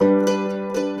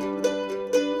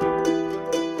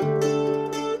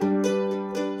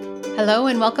Hello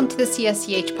and welcome to the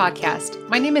CSCH podcast.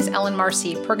 My name is Ellen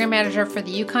Marcy, Program Manager for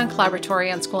the Yukon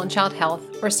Collaboratory on School and Child Health,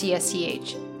 or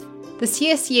CSCH. The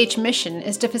CSCH mission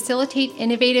is to facilitate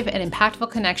innovative and impactful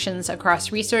connections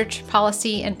across research,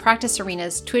 policy, and practice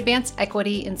arenas to advance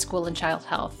equity in school and child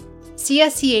health.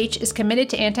 CSCH is committed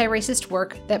to anti-racist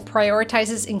work that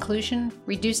prioritizes inclusion,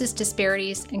 reduces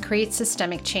disparities, and creates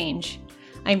systemic change.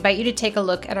 I invite you to take a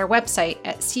look at our website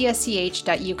at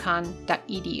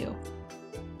csch.yukon.edu.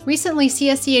 Recently,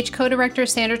 CSCH co-director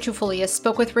Sandra Trufoulias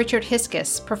spoke with Richard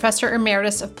Hiskis, Professor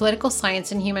Emeritus of Political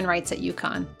Science and Human Rights at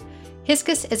UConn.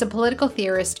 Hiskis is a political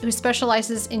theorist who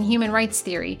specializes in human rights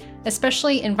theory,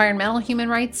 especially environmental human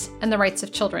rights and the rights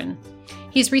of children.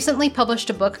 He's recently published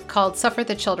a book called Suffer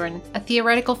the Children, a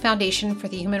theoretical foundation for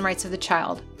the human rights of the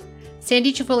child.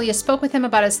 Sandy Trufoulias spoke with him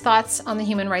about his thoughts on the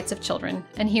human rights of children,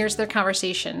 and here's their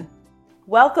conversation.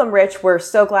 Welcome, Rich. We're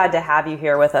so glad to have you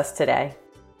here with us today.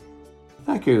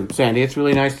 Thank you, Sandy. It's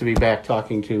really nice to be back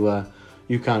talking to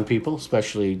UConn people,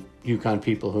 especially UConn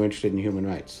people who are interested in human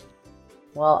rights.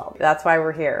 Well, that's why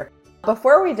we're here.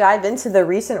 Before we dive into the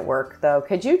recent work, though,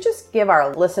 could you just give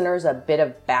our listeners a bit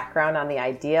of background on the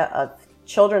idea of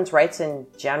children's rights in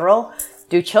general?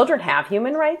 Do children have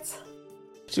human rights?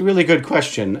 It's a really good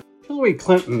question. Hillary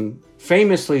Clinton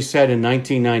famously said in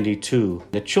 1992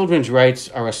 that children's rights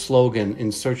are a slogan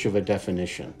in search of a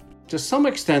definition. To some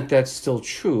extent, that's still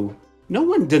true. No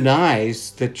one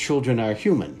denies that children are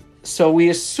human. So we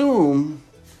assume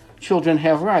children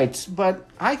have rights, but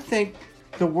I think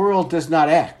the world does not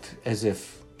act as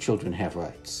if children have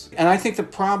rights. And I think the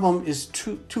problem is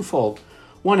twofold.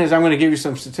 One is I'm going to give you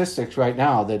some statistics right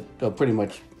now that pretty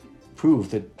much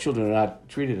prove that children are not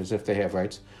treated as if they have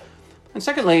rights. And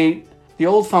secondly, the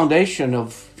old foundation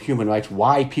of human rights,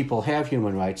 why people have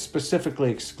human rights,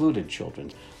 specifically excluded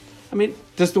children. I mean,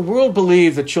 does the world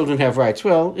believe that children have rights?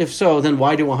 Well, if so, then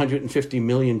why do 150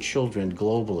 million children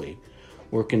globally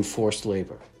work in forced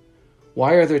labor?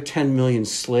 Why are there 10 million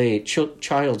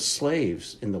child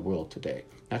slaves in the world today?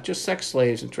 Not just sex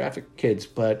slaves and trafficked kids,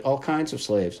 but all kinds of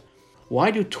slaves.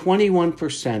 Why do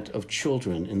 21% of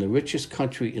children in the richest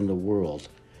country in the world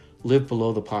live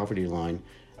below the poverty line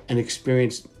and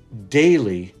experience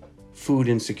daily food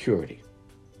insecurity?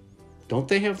 Don't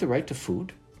they have the right to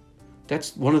food?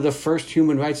 That's one of the first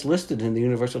human rights listed in the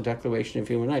Universal Declaration of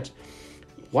Human Rights.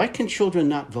 Why can children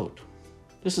not vote?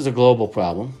 This is a global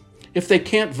problem. If they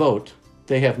can't vote,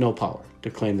 they have no power to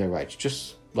claim their rights,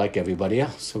 just like everybody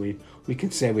else. So we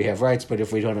can say we have rights, but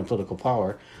if we don't have political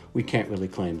power, we can't really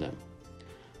claim them.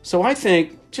 So I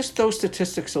think just those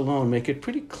statistics alone make it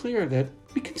pretty clear that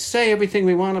we can say everything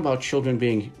we want about children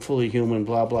being fully human,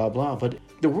 blah, blah, blah, but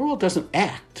the world doesn't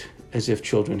act as if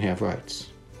children have rights.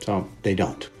 So they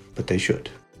don't. But they should.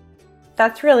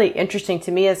 That's really interesting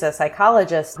to me as a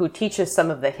psychologist who teaches some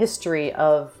of the history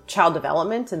of child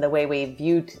development and the way we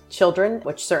viewed children,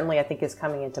 which certainly I think is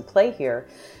coming into play here.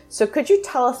 So could you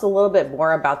tell us a little bit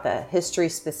more about the history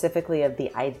specifically of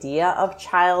the idea of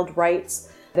child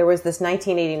rights? There was this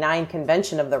 1989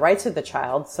 Convention of the Rights of the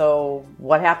Child. So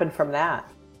what happened from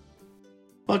that?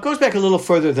 Well, it goes back a little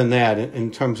further than that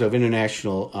in terms of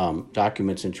international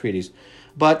documents and treaties.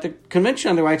 But the Convention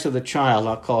on the Rights of the Child,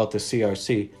 I'll call it the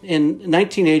CRC, in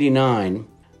 1989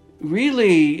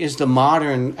 really is the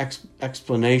modern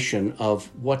explanation of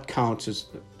what counts as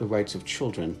the rights of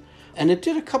children. And it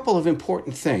did a couple of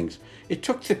important things. It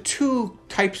took the two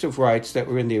types of rights that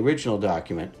were in the original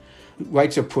document,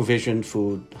 rights of provision,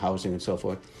 food, housing, and so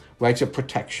forth, rights of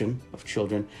protection of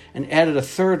children, and added a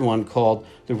third one called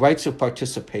the rights of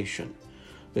participation,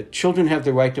 that children have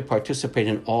the right to participate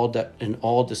in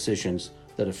all decisions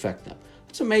that affect them.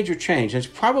 It's a major change. It's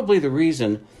probably the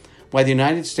reason why the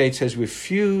United States has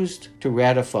refused to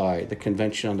ratify the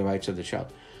Convention on the Rights of the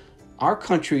Child. Our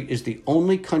country is the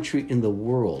only country in the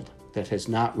world that has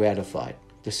not ratified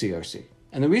the CRC.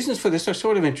 And the reasons for this are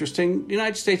sort of interesting. The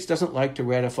United States doesn't like to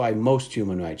ratify most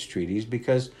human rights treaties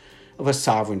because of a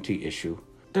sovereignty issue.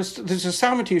 There's a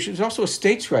sovereignty issue. There's also a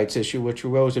states' rights issue, which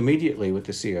arose immediately with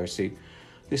the CRC.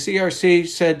 The CRC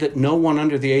said that no one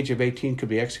under the age of 18 could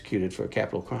be executed for a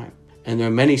capital crime. And there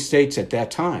are many states at that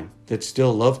time that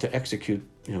still love to execute,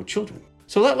 children.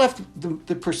 So that left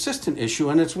the persistent issue,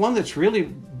 and it's one that's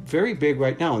really very big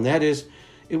right now, and that is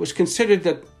it was considered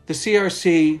that the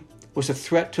CRC was a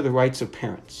threat to the rights of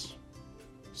parents.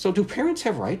 So do parents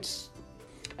have rights?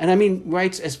 And I mean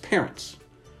rights as parents.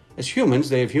 As humans,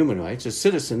 they have human rights. As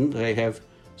citizens, they have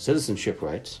citizenship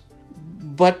rights.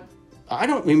 But I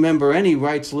don't remember any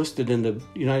rights listed in the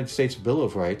United States Bill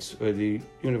of Rights or the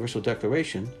Universal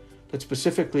Declaration that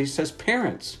specifically says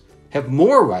parents have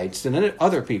more rights than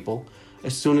other people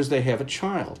as soon as they have a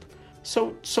child.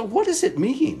 So what does it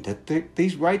mean that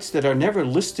these rights that are never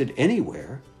listed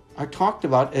anywhere are talked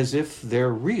about as if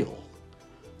they're real?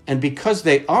 And because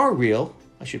they are real,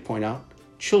 I should point out,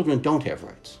 children don't have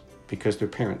rights because their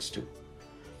parents do.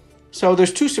 So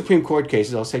there's 2 Supreme Court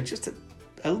cases I'll say just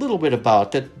a little bit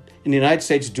about that in the United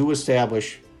States do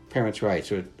establish parents'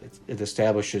 rights, or it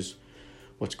establishes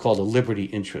what's called a liberty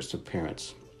interest of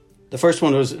parents. The first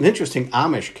one was an interesting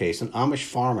Amish case. An Amish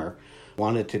farmer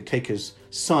wanted to take his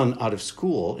son out of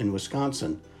school in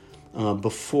Wisconsin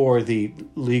before the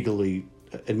legally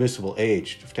admissible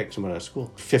age to take someone out of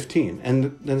school, 15.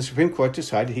 And then the Supreme Court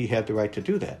decided he had the right to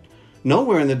do that.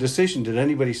 Nowhere in the decision did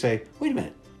anybody say, wait a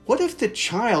minute, what if the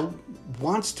child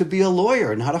wants to be a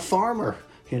lawyer, not a farmer,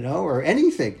 or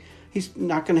anything? He's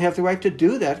not going to have the right to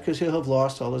do that because he'll have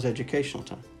lost all his educational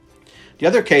time. The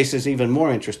other case is even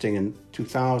more interesting in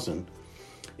 2000.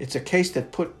 It's a case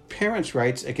that put parents'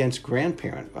 rights against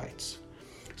grandparent rights.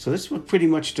 So this would pretty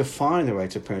much define the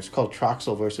rights of parents. It's called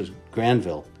Troxel versus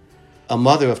Granville. A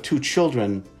mother of 2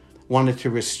 children wanted to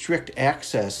restrict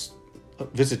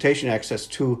visitation access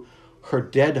to her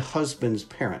dead husband's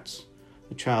parents,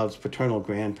 the child's paternal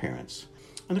grandparents.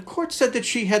 And the court said that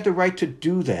she had the right to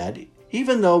do that,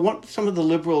 even though some of the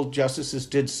liberal justices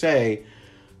did say,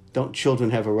 don't children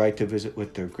have a right to visit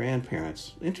with their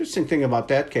grandparents? The interesting thing about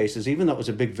that case is even though it was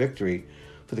a big victory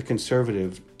for the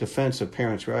conservative defense of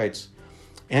parents' rights,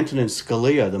 Antonin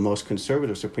Scalia, the most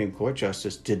conservative Supreme Court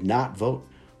justice, did not vote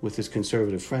with his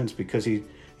conservative friends because he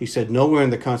said nowhere in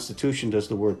the Constitution does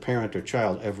the word parent or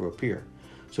child ever appear.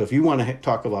 So if you want to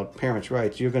talk about parents'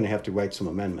 rights, you're going to have to write some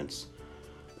amendments.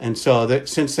 And so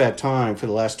since that time, for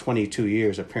the last 22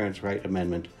 years, a parents' right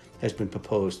amendment has been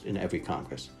proposed in every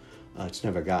Congress. It's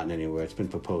never gotten anywhere. It's been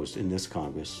proposed in this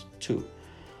Congress, too.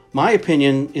 My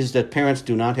opinion is that parents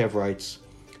do not have rights,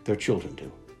 their children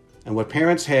do. And what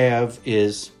parents have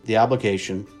is the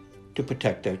obligation to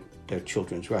protect their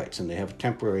children's rights, and they have a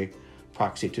temporary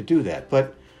proxy to do that.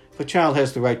 But if a child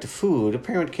has the right to food, a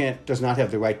parent does not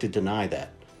have the right to deny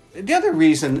that. The other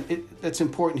reason that's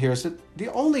important here is that the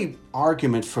only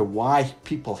argument for why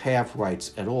people have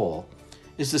rights at all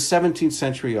is the 17th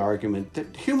century argument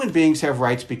that human beings have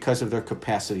rights because of their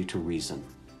capacity to reason.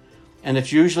 And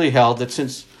it's usually held that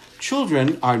since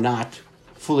children are not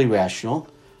fully rational,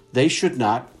 they should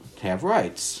not have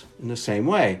rights in the same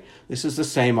way. This is the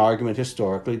same argument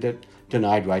historically that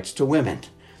denied rights to women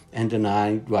and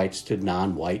denied rights to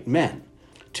non-white men.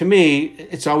 To me,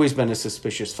 it's always been a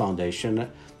suspicious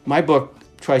foundation. My book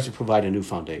tries to provide a new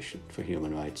foundation for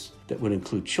human rights that would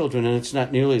include children, and it's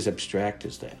not nearly as abstract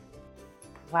as that.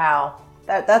 Wow,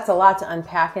 that's a lot to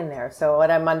unpack in there. So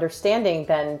what I'm understanding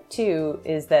then, too,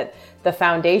 is that the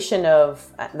foundation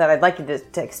that I'd like you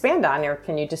to expand on, or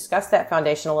can you discuss that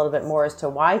foundation a little bit more as to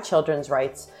why children's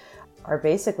rights are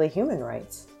basically human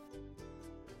rights?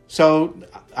 So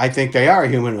I think they are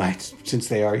human rights since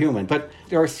they are human. But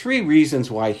there are 3 reasons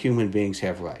why human beings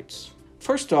have rights.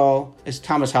 First of all, as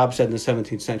Thomas Hobbes said in the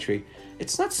 17th century,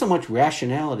 it's not so much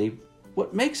rationality.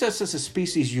 What makes us as a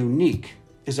species unique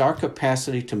is our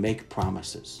capacity to make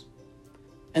promises.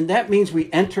 And that means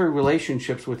we enter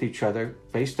relationships with each other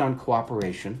based on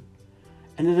cooperation,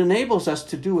 and it enables us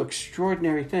to do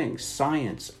extraordinary things: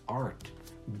 science, art,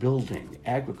 building,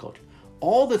 agriculture.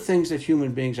 All the things that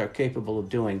human beings are capable of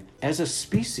doing as a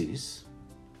species,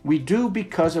 we do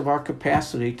because of our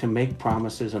capacity to make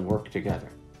promises and work together.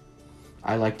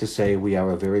 I like to say we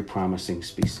are a very promising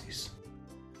species.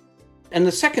 And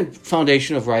the second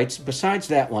foundation of rights, besides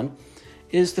that one,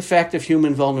 is the fact of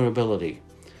human vulnerability.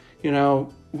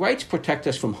 Rights protect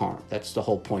us from harm. That's the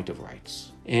whole point of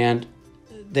rights. And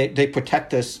they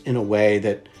protect us in a way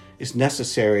that is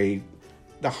necessary.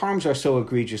 The harms are so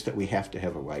egregious that we have to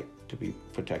have a right to be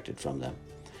protected from them.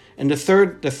 And the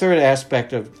third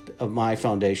aspect of my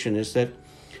foundation is that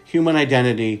human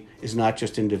identity is not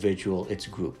just individual, it's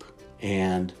group.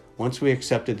 And once we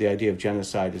accepted the idea of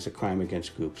genocide as a crime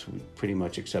against groups, we pretty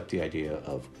much accept the idea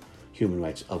of human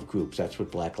rights of groups. That's what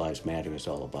Black Lives Matter is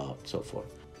all about, and so forth.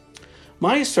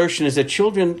 My assertion is that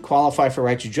children qualify for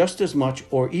rights just as much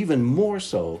or even more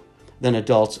so than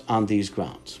adults on these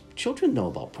grounds. Children know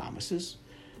about promises.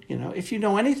 If you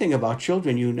know anything about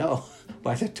children,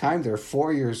 by the time they're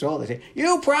 4 years old, they say,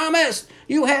 "You promised!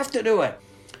 You have to do it!"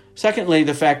 Secondly,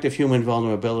 the fact of human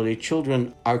vulnerability.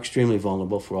 Children are extremely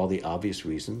vulnerable for all the obvious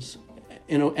reasons.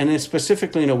 And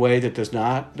specifically in a way that does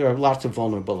not. There are lots of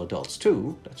vulnerable adults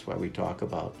too. That's why we talk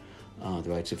about the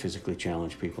rights of physically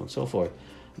challenged people and so forth.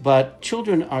 But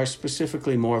children are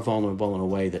specifically more vulnerable in a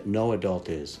way that no adult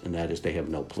is, and that is they have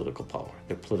no political power.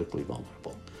 They're politically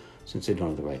vulnerable since they don't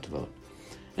have the right to vote.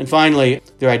 And finally,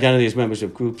 their identity as members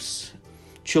of groups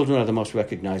children are the most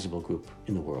recognizable group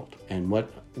in the world. And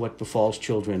what befalls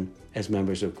children as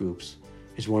members of groups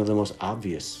is one of the most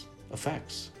obvious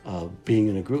effects of being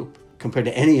in a group compared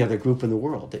to any other group in the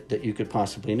world that you could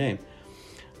possibly name.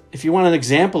 If you want an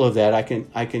example of that,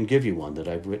 I can give you one that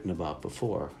I've written about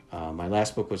before. My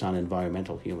last book was on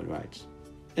environmental human rights.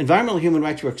 Environmental human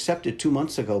rights were accepted 2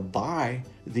 months ago by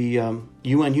the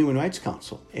UN Human Rights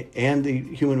Council and the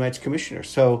Human Rights Commissioner.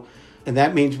 And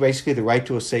that means basically the right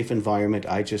to a safe environment.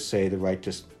 I just say the right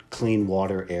to clean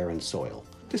water, air, and soil.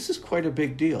 This is quite a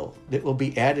big deal that will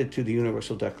be added to the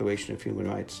Universal Declaration of Human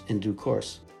Rights in due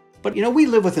course. But we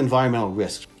live with environmental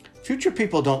risks. Future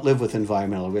people don't live with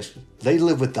environmental risks. They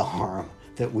live with the harm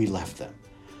that we left them.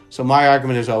 So my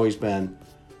argument has always been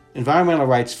environmental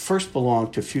rights first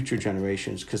belong to future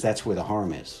generations because that's where the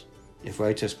harm is. If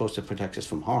rights are supposed to protect us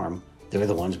from harm, they're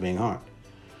the ones being harmed.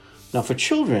 Now for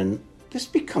children, this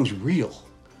becomes real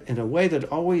in a way that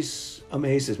always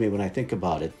amazes me when I think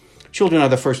about it. Children are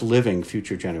the first living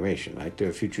future generation, right? They're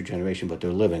a future generation, but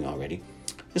they're living already.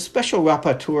 The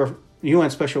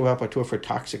UN Special Rapporteur for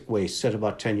Toxic Waste said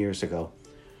about 10 years ago,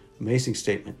 amazing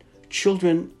statement,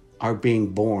 children are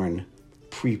being born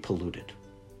pre-polluted.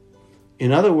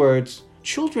 In other words,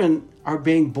 children are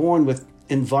being born with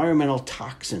environmental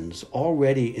toxins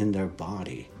already in their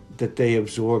body that they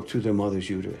absorb through their mother's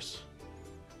uterus.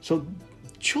 So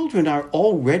children are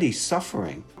already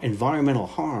suffering environmental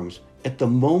harms at the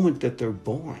moment that they're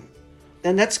born.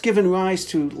 And that's given rise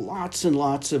to lots and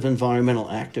lots of environmental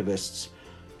activists,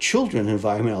 children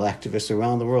environmental activists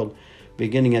around the world,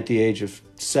 beginning at the age of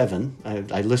 7.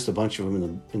 I list a bunch of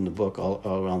them in the book all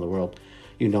around the world.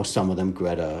 Some of them,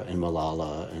 Greta and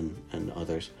Malala and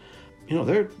others.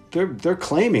 They're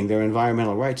claiming their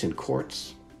environmental rights in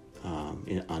courts,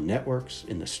 on networks,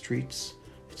 in the streets.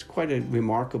 It's quite a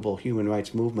remarkable human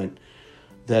rights movement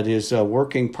that is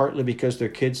working partly because they're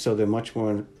kids, so they're much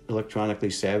more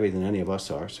electronically savvy than any of us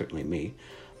are, certainly me.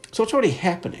 So it's already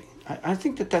happening. I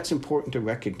think that's important to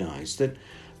recognize, that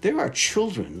there are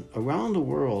children around the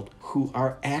world who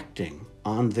are acting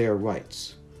on their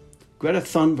rights. Greta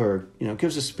Thunberg,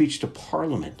 gives a speech to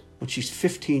Parliament when she's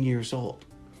 15 years old.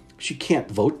 She can't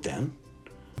vote then.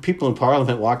 People in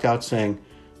Parliament walked out saying,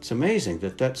 it's amazing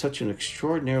that's such an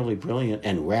extraordinarily brilliant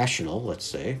and rational, let's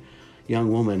say,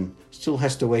 young woman still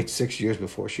has to wait 6 years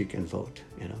before she can vote.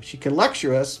 She can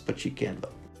lecture us, but she can't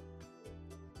vote.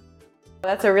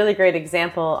 That's a really great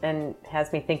example and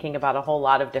has me thinking about a whole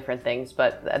lot of different things.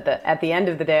 But at the end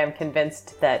of the day, I'm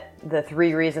convinced that the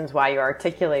 3 reasons why you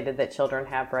articulated that children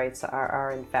have rights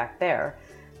are in fact there.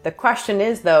 The question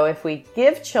is, though, if we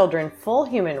give children full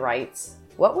human rights,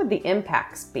 what would the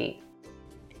impacts be?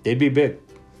 They'd be big.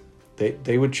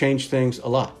 They would change things a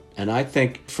lot. And I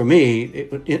think, for me,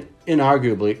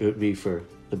 inarguably, it would be for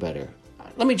the better.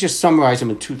 Let me just summarize them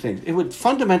in 2 things. It would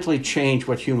fundamentally change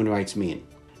what human rights mean.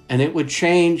 And it would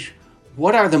change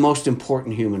what are the most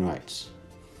important human rights.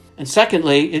 And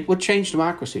secondly, it would change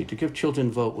democracy. To give children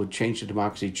a vote would change the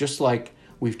democracy, just like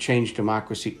we've changed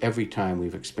democracy every time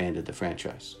we've expanded the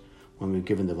franchise. When we've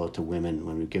given the vote to women,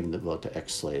 when we've given the vote to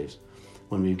ex-slaves,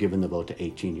 when we've given the vote to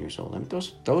 18 years old.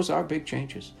 Those are big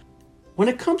changes. When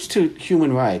it comes to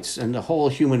human rights and the whole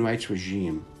human rights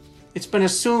regime, it's been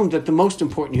assumed that the most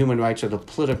important human rights are the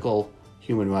political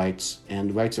human rights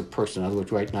and rights of person, in other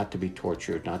words, right not to be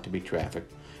tortured, not to be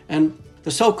trafficked. And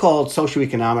the so-called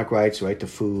socioeconomic rights, right to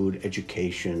food,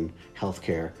 education,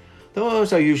 healthcare,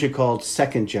 those are usually called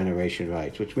second-generation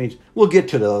rights, which means we'll get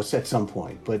to those at some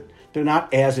point, but they're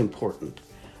not as important.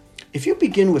 If you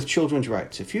begin with children's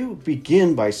rights, if you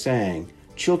begin by saying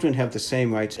children have the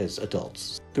same rights as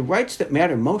adults, the rights that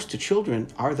matter most to children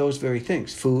are those very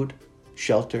things: food,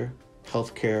 shelter,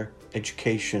 healthcare,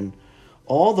 education,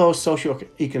 all those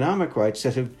socioeconomic rights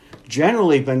that have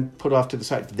generally been put off to the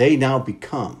side. They now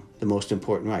become the most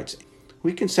important rights.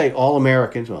 We can say all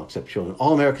Americans, well, except children,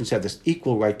 all Americans have this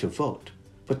equal right to vote,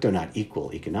 but they're not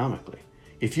equal economically.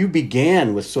 If you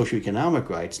began with socioeconomic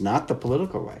rights, not the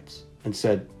political rights, and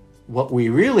said, what we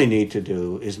really need to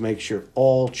do is make sure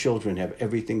all children have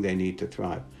everything they need to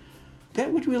thrive,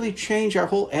 that would really change our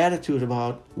whole attitude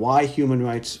about why human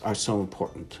rights are so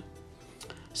important.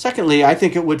 Secondly, I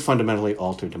think it would fundamentally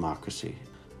alter democracy.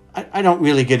 I don't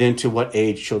really get into what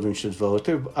age children should vote.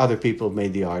 Other people have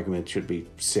made the argument it should be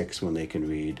 6 when they can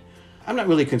read. I'm not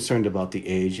really concerned about the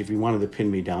age. If you wanted to pin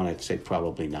me down, I'd say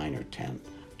probably 9 or 10.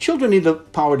 Children need the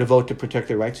power to vote to protect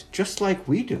their rights, just like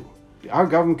we do. Our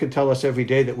government can tell us every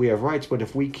day that we have rights, but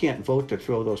if we can't vote to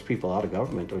throw those people out of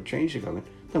government or change the government,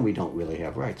 then we don't really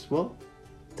have rights. Well,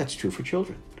 that's true for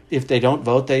children. If they don't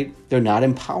vote, they're not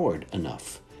empowered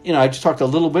enough. I just talked a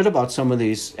little bit about some of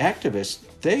these activists.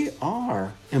 They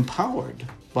are empowered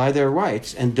by their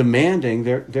rights and demanding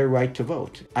their right to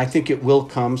vote. I think it will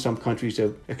come. Some countries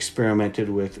have experimented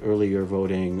with earlier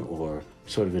voting or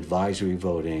sort of advisory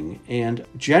voting. And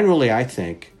generally, I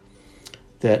think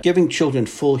that giving children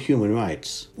full human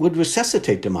rights would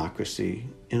resuscitate democracy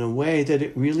in a way that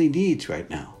it really needs right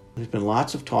now. There's been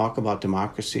lots of talk about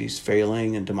democracies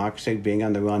failing and democracy being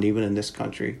on the run, even in this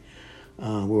country.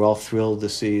 We're all thrilled to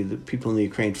see the people in the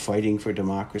Ukraine fighting for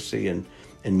democracy, and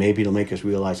maybe it'll make us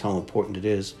realize how important it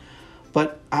is.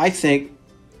 But I think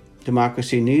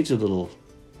democracy needs a little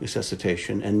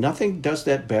resuscitation, and nothing does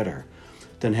that better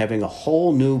than having a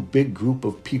whole new big group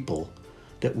of people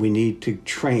that we need to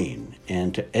train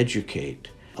and to educate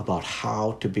about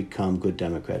how to become good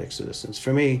democratic citizens.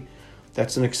 For me,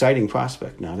 that's an exciting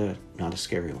prospect, not a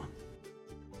scary one.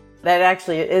 That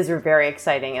actually is very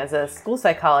exciting. As a school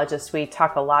psychologist, we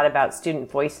talk a lot about student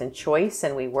voice and choice,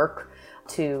 and we work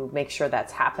to make sure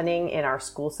that's happening in our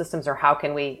school systems, or how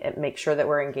can we make sure that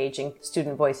we're engaging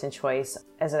student voice and choice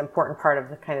as an important part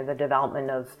of the development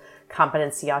of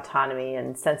competency, autonomy,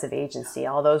 and sense of agency,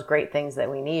 all those great things that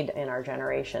we need in our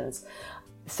generations.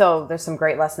 So there's some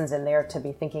great lessons in there to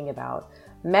be thinking about.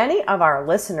 Many of our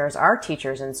listeners are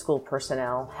teachers and school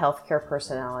personnel, healthcare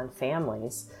personnel, and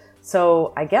families.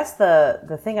 So I guess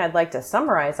the thing I'd like to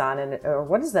summarize on, or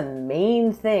what is the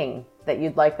main thing that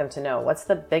you'd like them to know? What's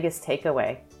the biggest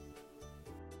takeaway?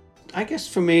 I guess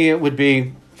for me it would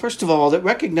be, first of all, that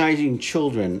recognizing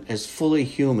children as fully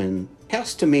human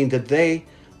has to mean that they,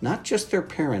 not just their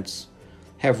parents,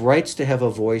 have rights to have a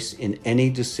voice in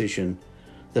any decision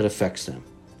that affects them.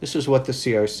 This is what the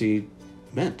CRC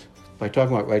meant by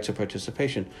talking about rights of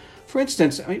participation. For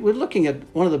instance, we're looking at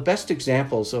one of the best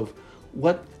examples of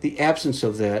what the absence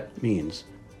of that means.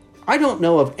 I don't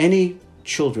know of any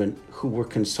children who were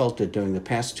consulted during the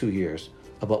past 2 years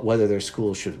about whether their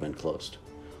schools should have been closed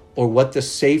or what the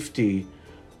safety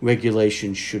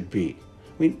regulations should be.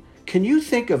 Can you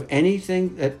think of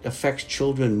anything that affects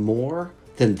children more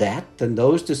than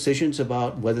those decisions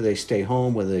about whether they stay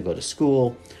home, whether they go to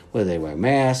school, whether they wear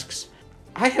masks?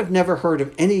 I have never heard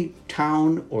of any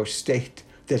town or state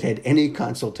that had any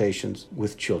consultations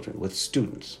with children, with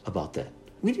students about that.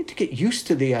 We need to get used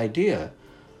to the idea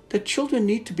that children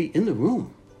need to be in the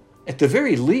room. At the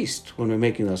very least, when we're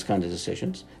making those kinds of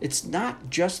decisions, it's not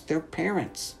just their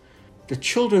parents. The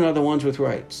children are the ones with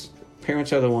rights.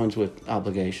 Parents are the ones with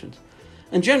obligations.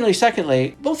 And generally,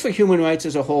 secondly, both for human rights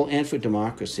as a whole and for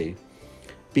democracy,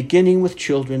 beginning with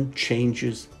children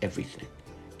changes everything.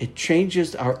 It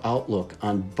changes our outlook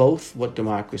on both what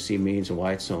democracy means and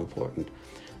why it's so important,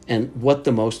 and what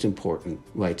the most important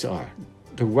rights are.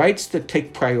 The rights that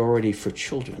take priority for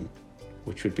children,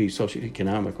 which would be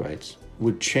socioeconomic rights,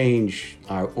 would change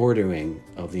our ordering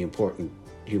of the important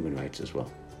human rights as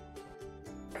well.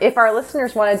 If our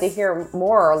listeners wanted to hear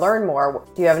more or learn more,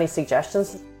 do you have any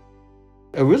suggestions?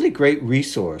 A really great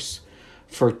resource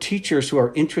for teachers who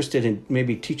are interested in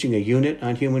maybe teaching a unit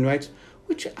on human rights,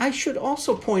 which I should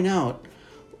also point out,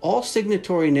 all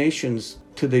signatory nations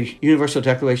to the Universal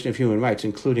Declaration of Human Rights,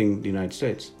 including the United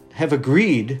States, have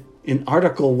agreed in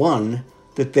Article 1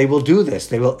 that they will do this.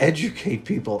 They will educate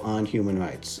people on human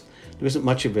rights. There isn't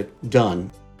much of it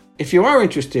done. If you are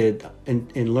interested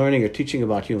in learning or teaching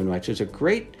about human rights, there's a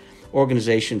great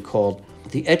organization called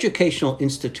the Educational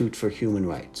Institute for Human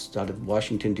Rights. It's out of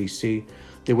Washington, D.C.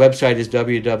 Their website is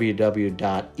www.eihr.org.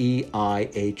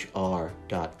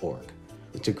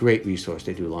 It's a great resource.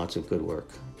 They do lots of good work,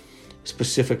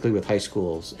 specifically with high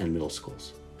schools and middle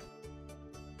schools.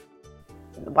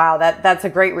 Wow, that's a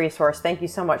great resource. Thank you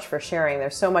so much for sharing.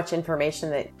 There's so much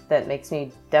information that makes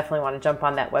me definitely want to jump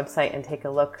on that website and take a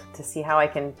look to see how I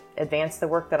can advance the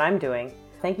work that I'm doing.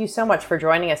 Thank you so much for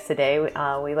joining us today.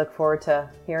 We look forward to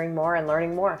hearing more and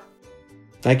learning more.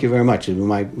 Thank you very much. It's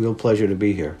my real pleasure to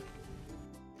be here.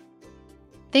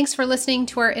 Thanks for listening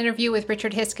to our interview with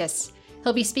Richard Hiskes.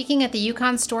 He'll be speaking at the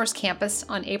UConn Storrs campus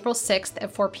on April 6th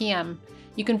at 4 p.m.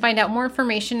 You can find out more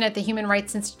information at the Human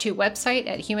Rights Institute website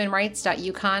at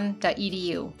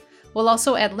humanrights.uconn.edu. We'll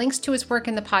also add links to his work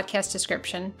in the podcast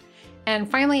description. And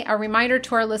finally, a reminder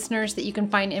to our listeners that you can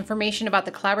find information about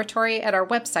the Collaboratory at our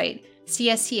website,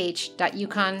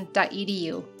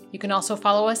 csch.uconn.edu. You can also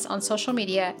follow us on social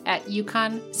media at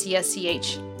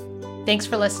UConnCSCH. Thanks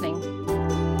for listening.